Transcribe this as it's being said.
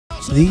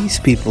These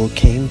people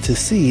came to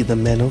see the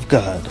men of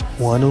God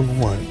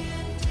one-on-one.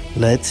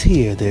 Let's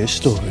hear their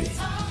story.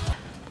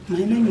 My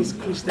name is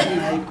Christian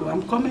Aiko.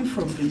 I'm coming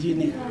from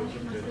Virginia,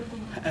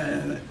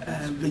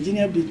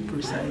 Virginia Beach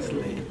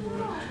precisely.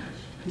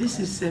 This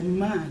is a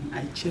man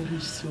I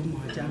cherish so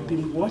much. I've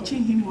been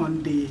watching him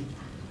on the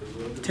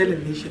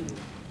television,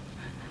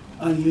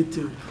 on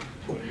YouTube.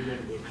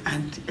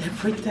 And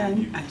every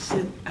time I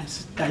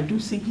do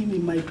see him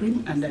in my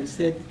dream, and I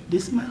said,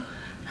 this man,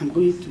 I'm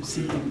going to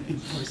see him in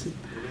person.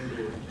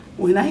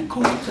 When I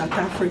called South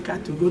Africa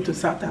to go to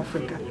South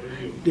Africa,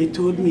 they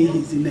told me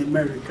he's in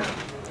America.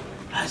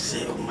 I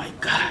said, oh my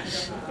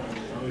gosh.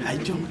 I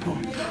jumped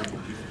up,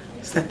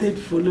 started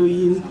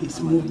following his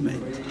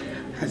movement.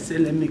 I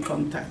said, let me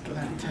come to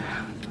Atlanta.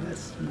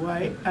 That's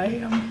why I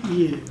am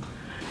here.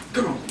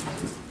 Come on.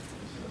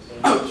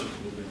 Ouch.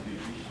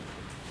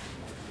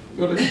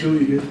 What are you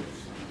doing here?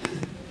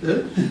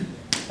 Yeah?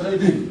 What are you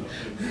doing?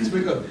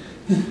 Speak up.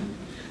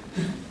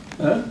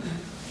 Huh?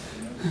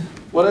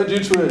 What are you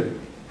doing to her?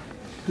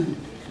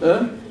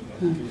 Huh?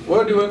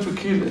 Why do you want to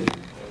kill her?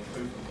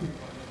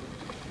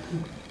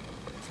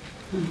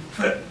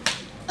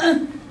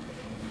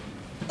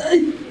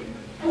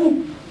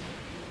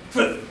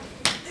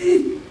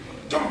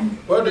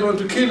 Why do you want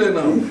to kill her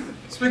now?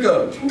 Speak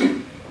out.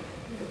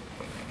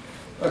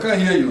 I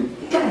can't hear you.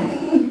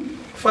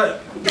 Fire.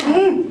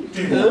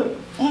 Yeah?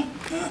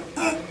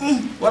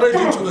 What are you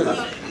doing to her?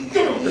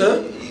 Yeah?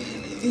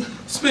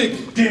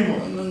 Speak.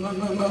 Demon.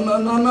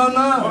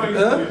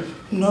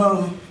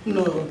 No.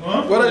 No.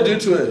 Huh? What are you doing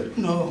to her?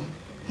 No.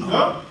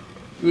 Huh?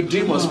 You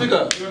demon. Speak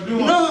up.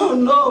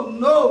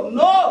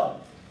 No.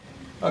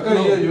 I can't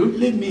hear you.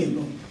 Leave me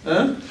alone.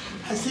 Huh?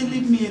 I said,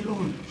 leave me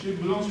alone. She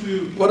belongs to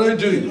you. What are you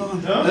doing?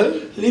 Huh?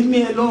 Leave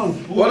me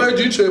alone. What are you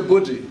doing to her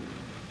body?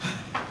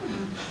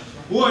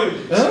 Who are you?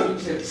 Huh?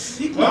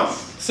 Sickness. What?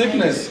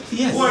 Sickness.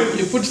 Yes. Who are you?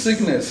 You put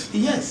sickness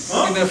Yes.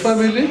 in a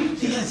family?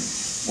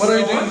 Yes. What are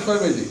you doing in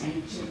family?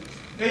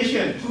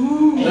 Patient.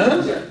 Ooh. Huh? I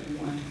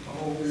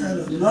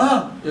don't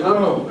know. You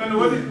don't know. And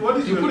what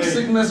is You your put name?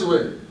 sickness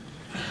where?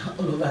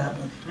 All over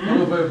happened.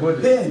 All over your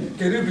body. Pain.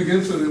 Can you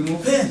begin to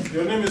remove? Pain.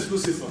 Your name is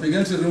Lucifer.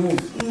 Begin to remove.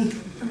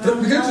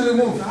 Begin to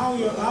remove.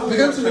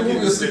 Begin to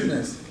remove your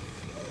sickness.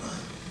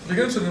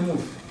 Begin to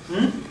remove.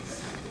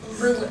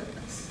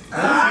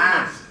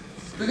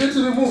 Begin to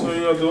remove. So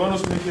you are the one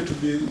who's making it to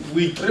be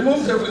weak.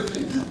 Remove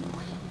everything.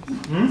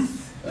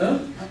 Huh?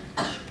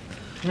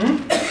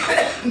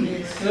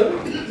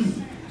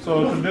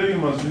 So today you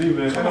must leave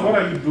it. And what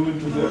are you doing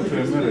to your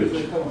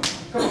marriage?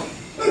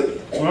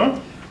 Huh?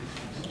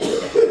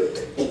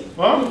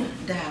 Huh?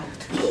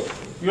 Doubt.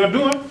 You are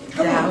doing?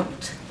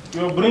 Doubt.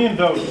 You are bringing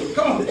doubt.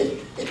 Come on.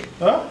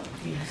 Huh?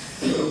 Yes.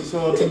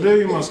 So today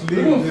you must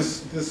leave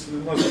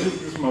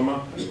this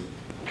mama.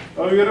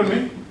 Are you hearing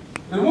me?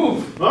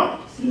 Remove. Huh?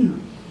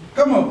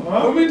 Come on.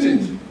 Huh? Vomit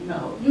it.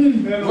 No.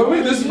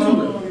 Vomit this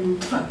number.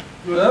 Huh?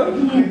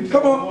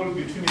 Come on.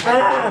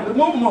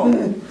 Remove more.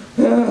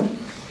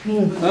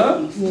 Huh?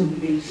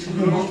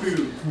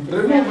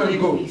 Remove and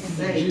go.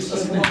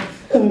 Jesus' name.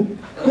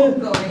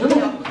 Everybody.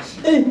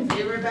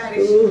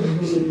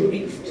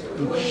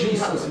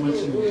 Jesus'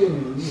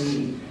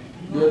 name.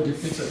 You are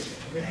defeated.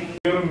 You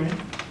hearing me?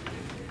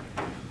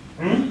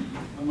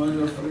 Am I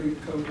your free?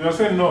 You are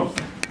saying no.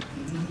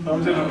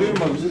 I'm saying today you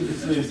must leave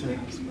this place.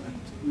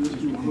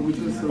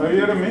 Are you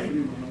hearing me?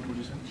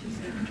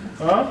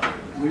 Huh?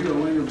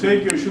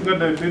 Take your sugar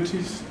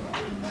diabetes.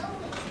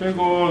 Take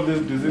all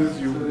these diseases,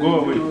 you go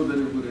away.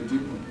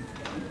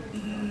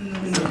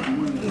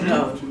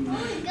 No.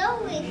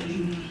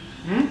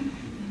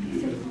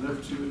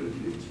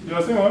 You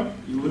are saying what?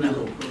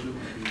 No.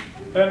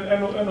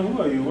 And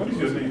who are you? What is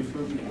your name?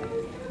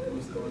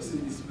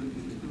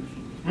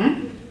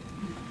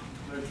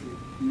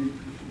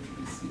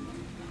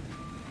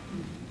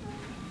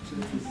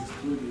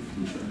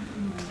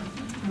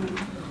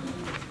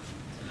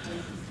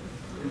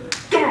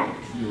 Come on,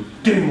 you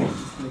demon!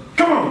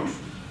 Come out!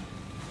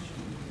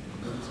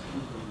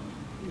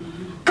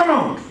 Come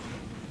out!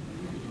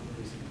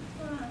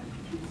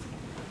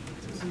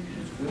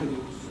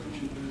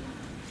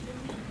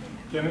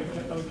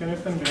 Can you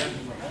stand behind?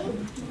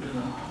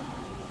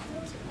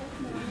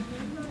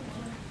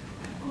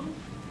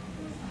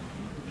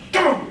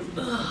 Come on!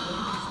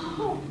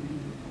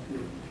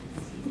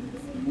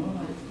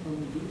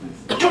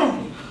 Come on! Come on!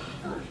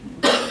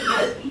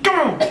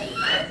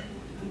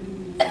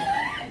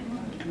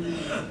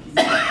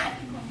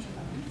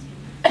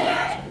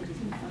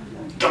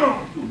 Come on!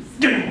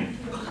 Demon!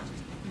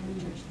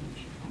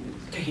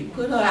 They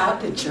put her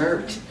out the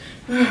church.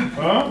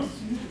 Huh?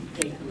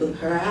 They put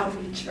her out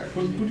the church.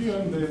 Put you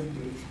on the...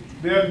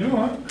 They are doing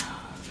what?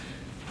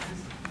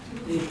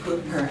 They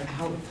put her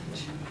out the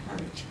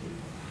church.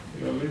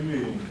 You are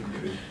really...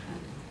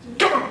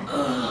 Come on!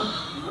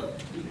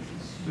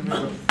 Give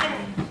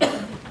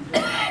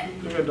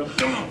me the...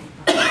 Come on!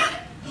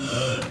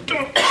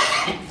 Come on!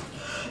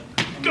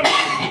 Come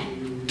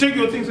on! Take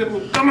your things and go.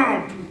 Come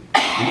out!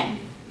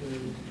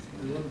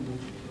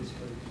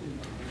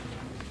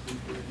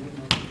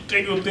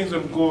 Take your things. things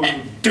and go,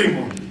 you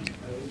demon.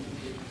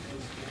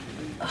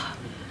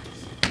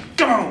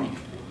 Come on.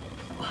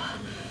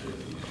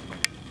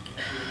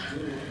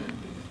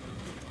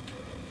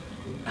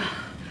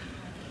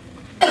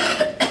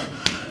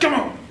 Come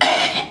on.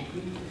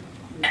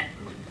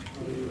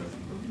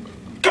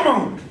 Come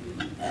on.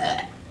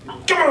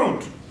 Come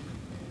on.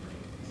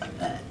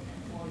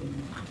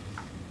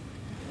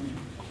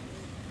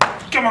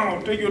 Come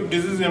on, take your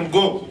disease and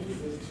go.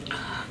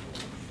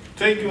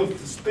 Take your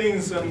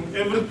things and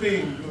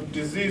everything, your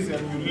disease,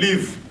 and you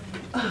leave.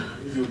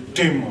 You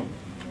demon.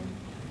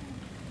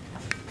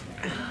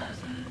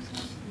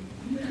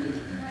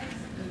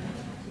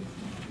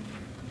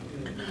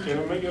 Can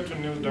I make her to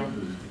kneel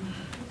down?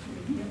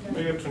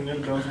 Make her to kneel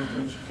down so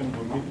that she can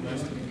vomit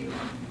nicely.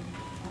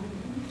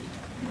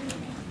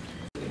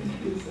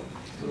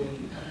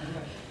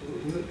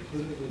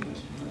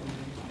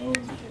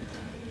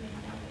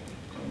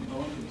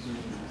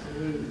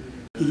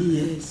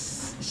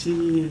 Yes,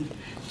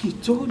 he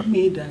told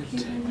me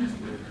that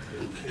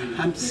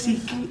I'm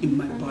sick in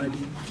my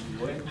body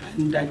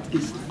and that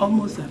it's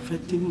almost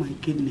affecting my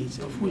kidneys,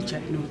 of which I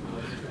know.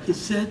 He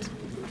said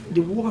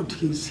the word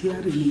he's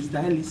hearing is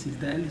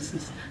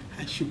dialysis.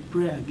 I should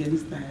pray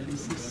against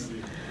dialysis.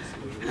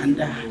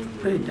 And I have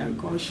prayed that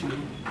God should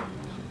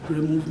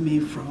remove me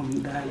from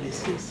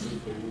dialysis.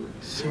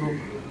 So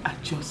I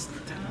just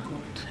thank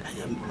God. I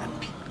am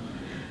happy.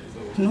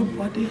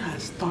 Nobody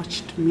has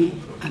touched me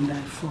and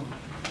I fall.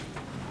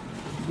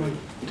 But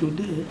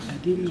today, I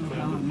didn't know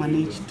how I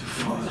managed to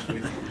fall.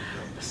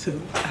 So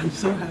I'm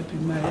so happy.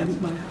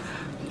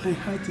 My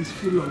heart is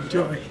full of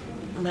joy.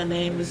 My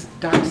name is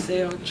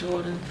Darcel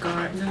Jordan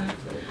Gardner.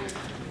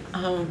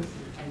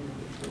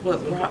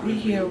 What brought me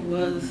here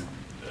was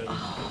a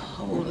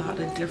whole lot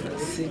of different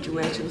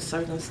situations,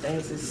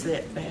 circumstances,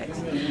 setbacks,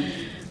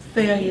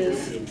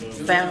 failures,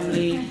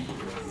 family,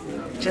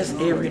 just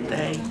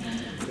everything.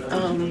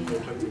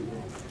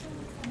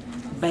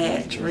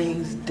 Bad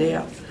dreams,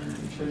 death,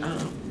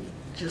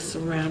 just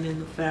surrounding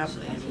the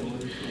family.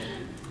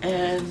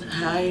 And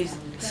I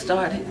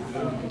started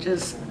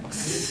just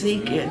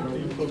seeking,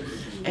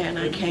 and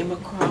I came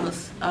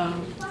across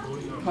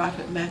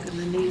Prophet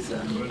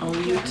Makananisa on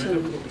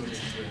YouTube.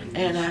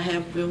 And I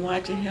have been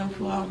watching him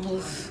for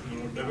almost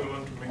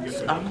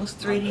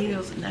 3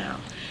 years now.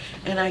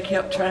 And I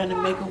kept trying to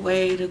make a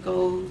way to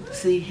go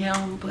see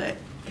him, but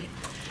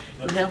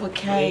it never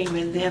came.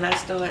 And then I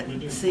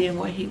started seeing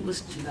where he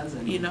was,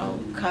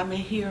 coming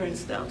here and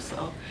stuff.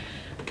 So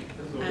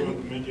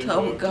I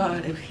told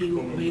God if he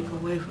would make a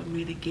way for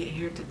me to get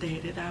here today,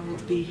 that I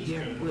would be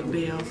here with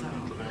bells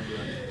on.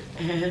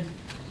 And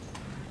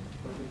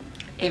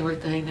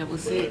everything that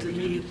was said to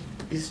me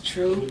is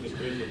true,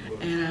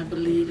 and I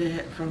believe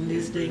that from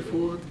this day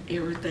forward,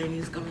 everything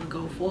is going to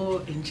go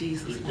forward in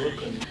Jesus'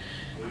 name.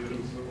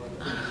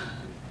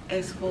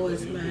 As far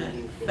as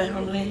my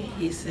family,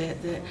 he said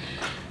that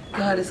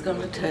God is going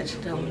to touch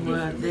them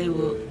where they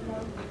will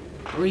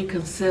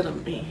reconsider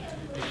me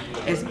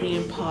as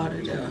being part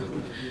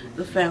of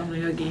the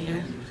family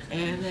again,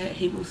 and that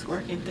he was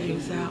working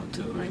things out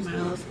to bring my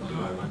husband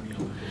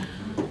home.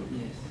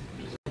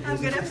 I'm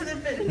going to put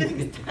it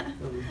next time.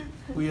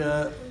 We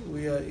are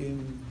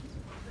in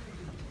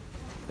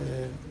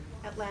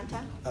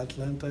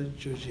Atlanta,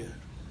 Georgia,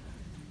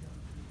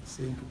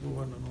 seeing people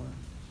one-on-one.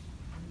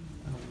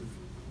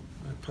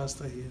 My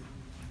pastor here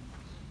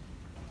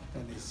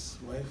and his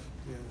wife,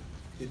 we are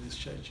in his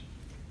church.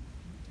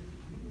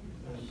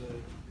 And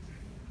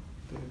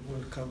they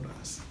welcomed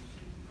us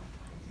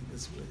in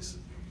this place.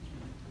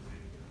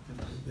 And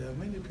there are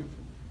many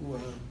people who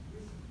are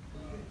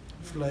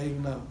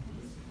flying now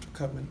to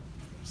come and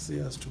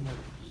see us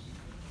tomorrow.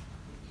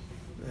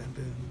 And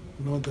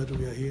know that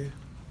we are here.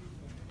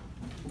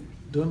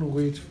 Don't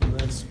wait for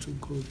us to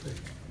go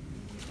back.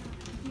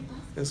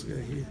 As we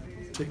are here,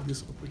 take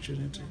this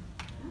opportunity.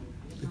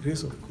 The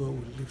grace of God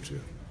will lift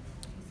you.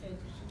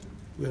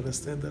 We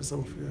understand that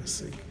some of you are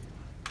sick,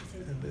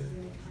 and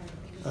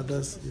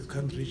others you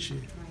can't reach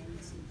here.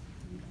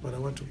 But I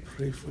want to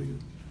pray for you.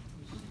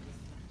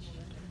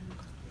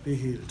 Be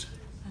healed.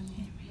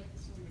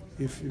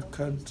 If you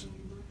can't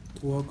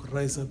walk,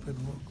 rise up and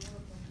walk.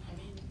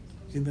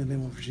 In the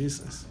name of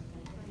Jesus.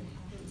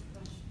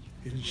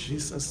 In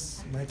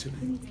Jesus' mighty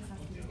name.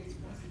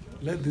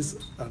 Let this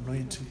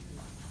anointing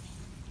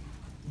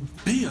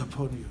be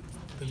upon you.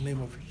 In the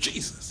name of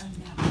Jesus.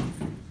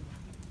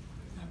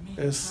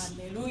 As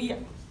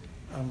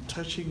I'm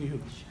touching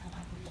you,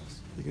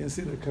 you can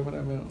see the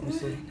cameraman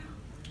also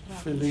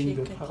feeling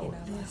the power.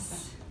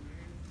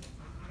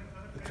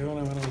 The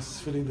cameraman was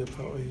feeling the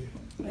power here.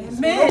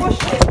 Amen.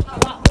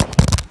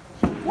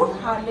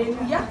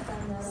 Hallelujah.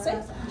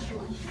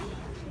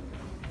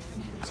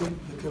 So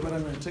the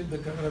cameraman, take the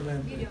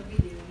cameraman,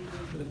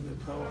 feeling the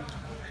power.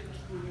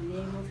 In the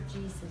name of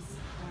Jesus.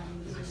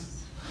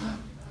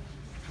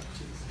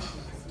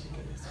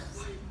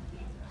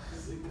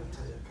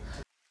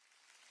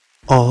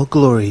 All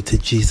glory to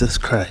Jesus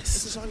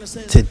Christ.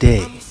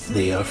 Today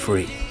they are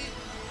free.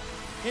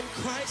 In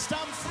Christ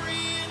I'm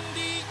free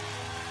indeed.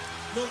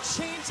 No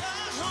chains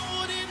are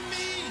holding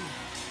me.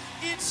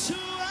 It's who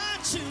I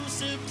choose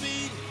to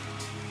be.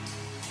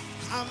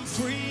 I'm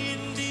free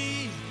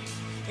indeed.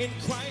 In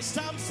Christ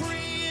I'm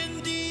free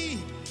indeed.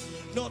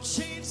 No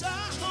chains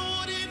are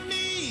holding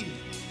me.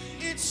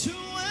 It's who